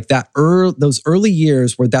 Like those early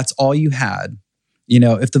years where that's all you had,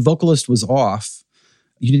 if the vocalist was off,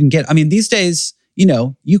 you didn't get, these days,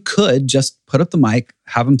 you could just put up the mic,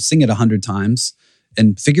 have them sing it 100 times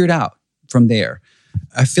and figure it out from there.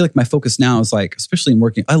 I feel like my focus now is like, especially in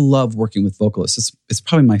working, I love working with vocalists. It's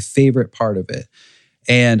probably my favorite part of it.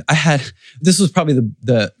 And this was probably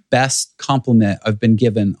the best compliment I've been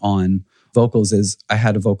given on vocals is I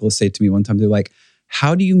had a vocalist say to me one time, they're like,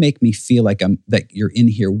 how do you make me feel like that you're in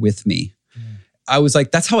here with me? I was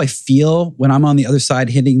like, that's how I feel when I'm on the other side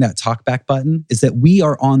hitting that talkback button, is that we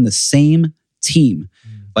are on the same team.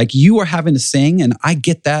 Like you are having to sing and I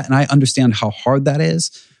get that and I understand how hard that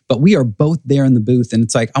is, but we are both there in the booth. And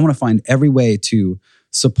it's like, I want to find every way to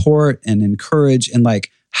support and encourage and like,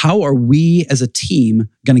 how are we as a team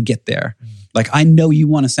going to get there? Like, I know you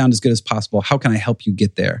want to sound as good as possible. How can I help you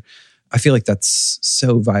get there? I feel like that's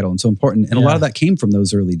so vital and so important. And a lot of that came from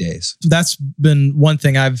those early days. That's been one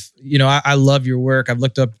thing I love your work. I've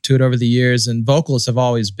looked up to it over the years, and vocalists have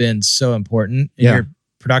always been so important in your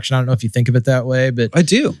production. I don't know if you think of it that way, but I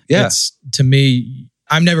do. Yeah. it's, to me,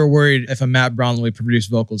 I'm never worried if a Matt Bromley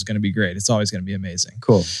produced vocal is going to be great. It's always going to be amazing.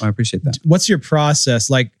 Cool. I appreciate that. What's your process?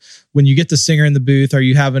 Like when you get the singer in the booth, are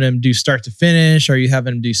you having him do start to finish? Are you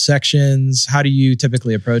having him do sections? How do you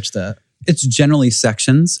typically approach that? It's generally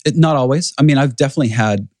sections. Not always. I mean, I've definitely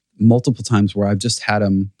had multiple times where I've just had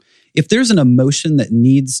them. If there's an emotion that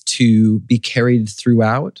needs to be carried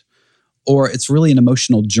throughout, or it's really an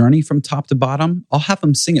emotional journey from top to bottom, I'll have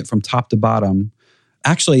them sing it from top to bottom.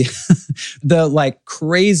 Actually, the like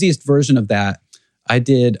craziest version of that, I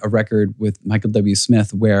did a record with Michael W.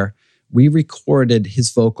 Smith where we recorded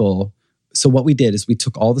his vocal. So what we did is we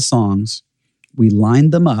took all the songs, we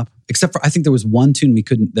lined them up, except for I think there was one tune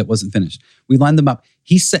that wasn't finished. We lined them up.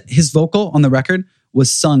 He said his vocal on the record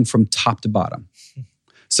was sung from top to bottom.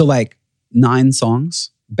 So like 9 songs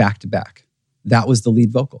back to back. That was the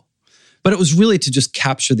lead vocal. But it was really to just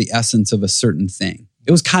capture the essence of a certain thing.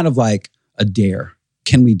 It was kind of like a dare.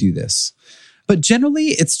 Can we do this? But generally,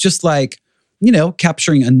 it's just like,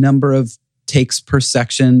 capturing a number of takes per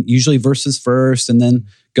section, usually verses first, and then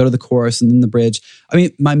go to the chorus and then the bridge. I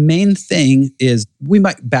mean, my main thing is we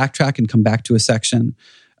might backtrack and come back to a section.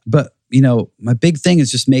 But, my big thing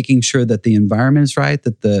is just making sure that the environment is right,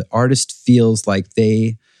 that the artist feels like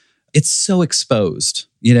it's so exposed.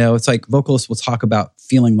 It's like vocalists will talk about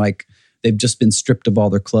feeling like they've just been stripped of all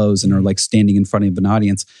their clothes and are like standing in front of an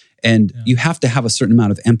audience. And you have to have a certain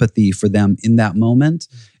amount of empathy for them in that moment.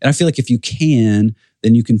 And I feel like if you can,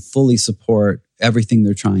 then you can fully support everything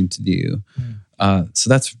they're trying to do. So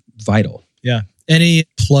that's vital. Yeah. Any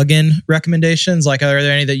plugin recommendations? Like, are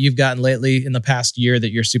there any that you've gotten lately in the past year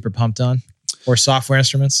that you're super pumped on? Or software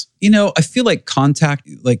instruments? I feel like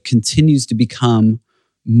Kontakt continues to become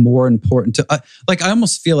more important to, I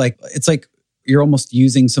almost feel like it's like, you're almost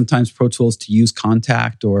using sometimes Pro Tools to use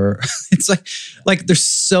Kontakt, or it's like there's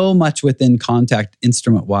so much within Kontakt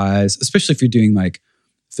instrument wise, especially if you're doing like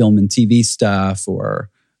film and TV stuff or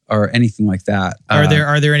anything like that. Are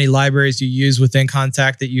there any libraries you use within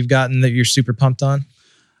Kontakt that you've gotten that you're super pumped on?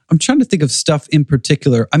 I'm trying to think of stuff in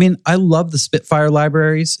particular. I mean, I love the Spitfire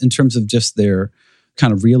libraries in terms of just their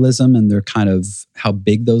kind of realism and their kind of how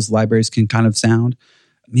big those libraries can kind of sound.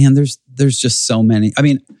 Man, there's just so many. I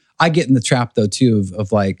mean, I get in the trap though too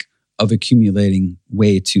of accumulating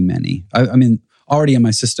way too many. I mean, already in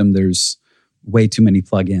my system, there's way too many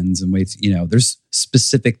plugins and there's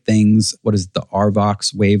specific things. What is the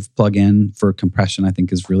RVox Wave plugin for compression? I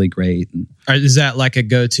think is really great. And is that like a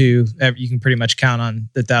go-to? You can pretty much count on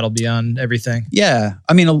that'll be on everything. Yeah.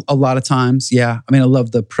 I mean, a lot of times. Yeah. I mean, I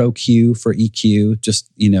love the Pro Q for EQ,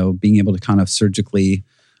 just, being able to kind of surgically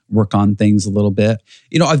work on things a little bit.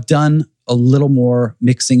 I've done a little more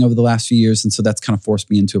mixing over the last few years. And so that's kind of forced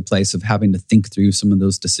me into a place of having to think through some of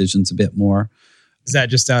those decisions a bit more. Is that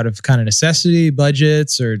just out of kind of necessity,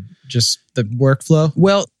 budgets, or just the workflow?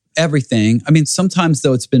 Well, everything. I mean, sometimes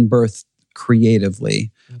though it's been birthed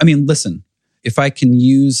creatively. I mean, listen, if I can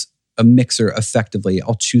use a mixer effectively,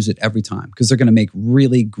 I'll choose it every time because they're going to make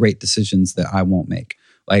really great decisions that I won't make.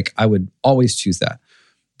 Like I would always choose that.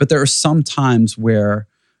 But there are some times where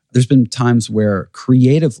there's been times where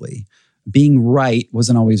creatively being right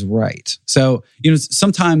wasn't always right. So,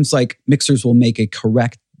 sometimes like mixers will make a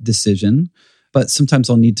correct decision, but sometimes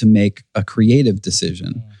I'll need to make a creative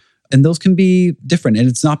decision. And those can be different. And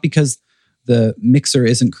it's not because the mixer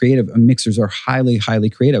isn't creative. Mixers are highly,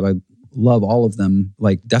 highly creative. I love all of them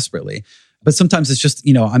like desperately. But sometimes it's just,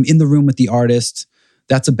 I'm in the room with the artist.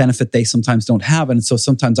 That's a benefit they sometimes don't have. And so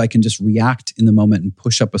sometimes I can just react in the moment and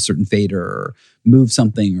push up a certain fader or move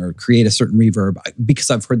something or create a certain reverb because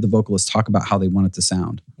I've heard the vocalist talk about how they want it to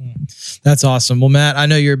sound. That's awesome. Well, Matt, I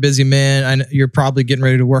know you're a busy man. I know you're probably getting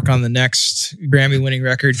ready to work on the next Grammy-winning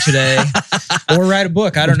record today or write a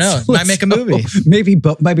book. I don't know. Might make a movie.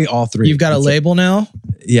 Maybe all three. You've got a label now?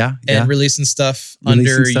 Yeah. And releasing stuff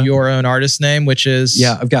under your own artist name, which is?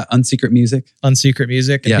 Yeah, I've got Unsecret Music. Unsecret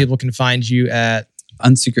Music. And people can find you at?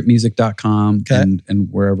 Unsecretmusic.com and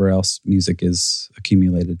wherever else music is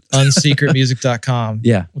accumulated. Unsecretmusic.com.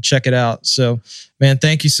 Yeah. We'll check it out. So, man,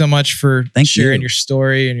 thank you so much for sharing your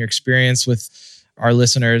story and your experience with our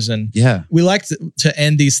listeners. And we like to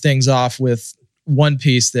end these things off with one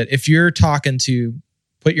piece that if you're talking to,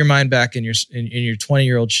 put your mind back in your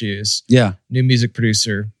 20-year-old shoes. Yeah. New music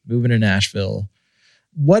producer, moving to Nashville.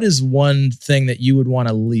 What is one thing that you would want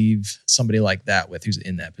to leave somebody like that with who's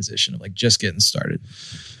in that position of like just getting started?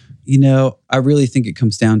 I really think it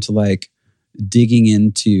comes down to like digging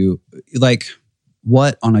into like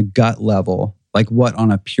what on a gut level, like what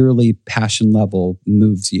on a purely passion level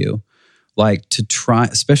moves you. Like to try,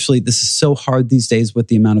 especially this is so hard these days with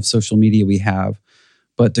the amount of social media we have,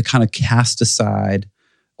 but to kind of cast aside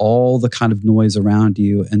all the kind of noise around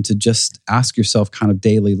you and to just ask yourself kind of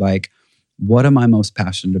daily, like, what am I most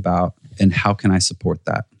passionate about and how can I support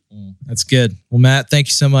that? That's good. Well, Matt, thank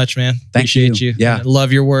you so much, man. Appreciate you. Yeah. I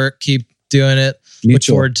love your work. Keep doing it.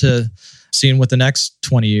 Mutual. Look forward to seeing what the next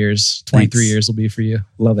 20 years, 23 years will be for you.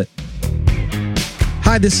 Love it.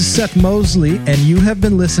 Hi, this is Seth Mosley, and you have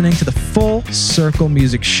been listening to the Full Circle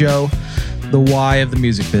Music Show, the why of the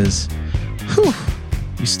music biz. Whew.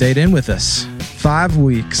 You stayed in with us. 5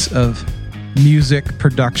 weeks of music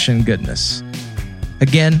production goodness.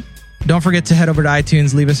 Again, don't forget to head over to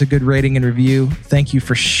iTunes, leave us a good rating and review. Thank you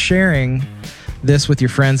for sharing this with your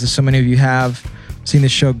friends, as so many of you have. Seen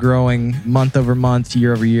this show growing month over month,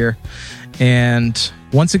 year over year. And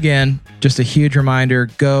once again, just a huge reminder,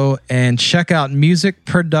 go and check out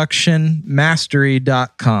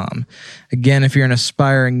musicproductionmastery.com. Again, if you're an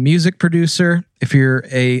aspiring music producer, if you're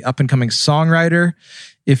a up-and-coming songwriter,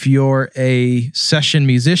 if you're a session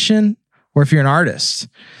musician, or if you're an artist,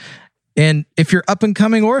 and if you're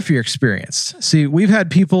up-and-coming or if you're experienced. See, we've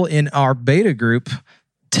had people in our beta group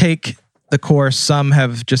take the course. Some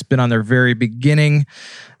have just been on their very beginning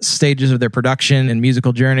stages of their production and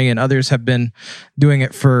musical journey, and others have been doing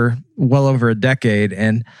it for well over a decade.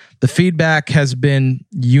 And the feedback has been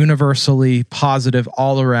universally positive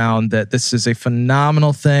all around, that this is a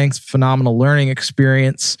phenomenal thing, phenomenal learning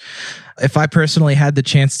experience. If I personally had the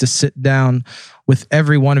chance to sit down with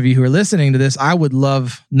every one of you who are listening to this, I would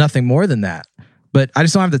love nothing more than that. But I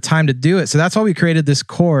just don't have the time to do it. So that's why we created this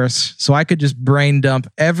course, so I could just brain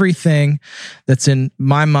dump everything that's in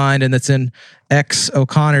my mind and that's in X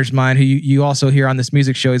O'Connor's mind, who you also hear on this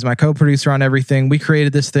music show. He's my co-producer on everything. We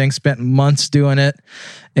created this thing, spent months doing it,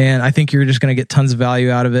 and I think you're just going to get tons of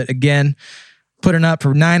value out of it. Again, putting up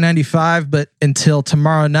for $9.95, but until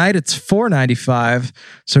tomorrow night, it's $4.95.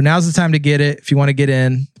 So now's the time to get it. If you want to get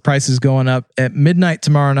in, the price is going up at midnight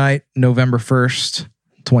tomorrow night, November 1st,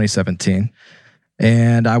 2017.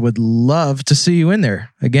 And I would love to see you in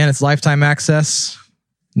there. Again, it's lifetime access,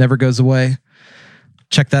 never goes away.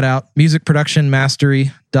 Check that out,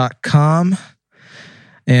 musicproductionmastery.com.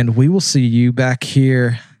 And we will see you back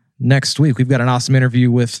here next week. We've got an awesome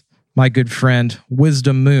interview with my good friend,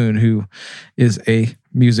 Wisdom Moon, who is a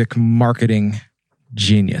music marketing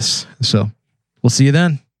genius. So we'll see you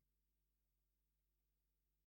then.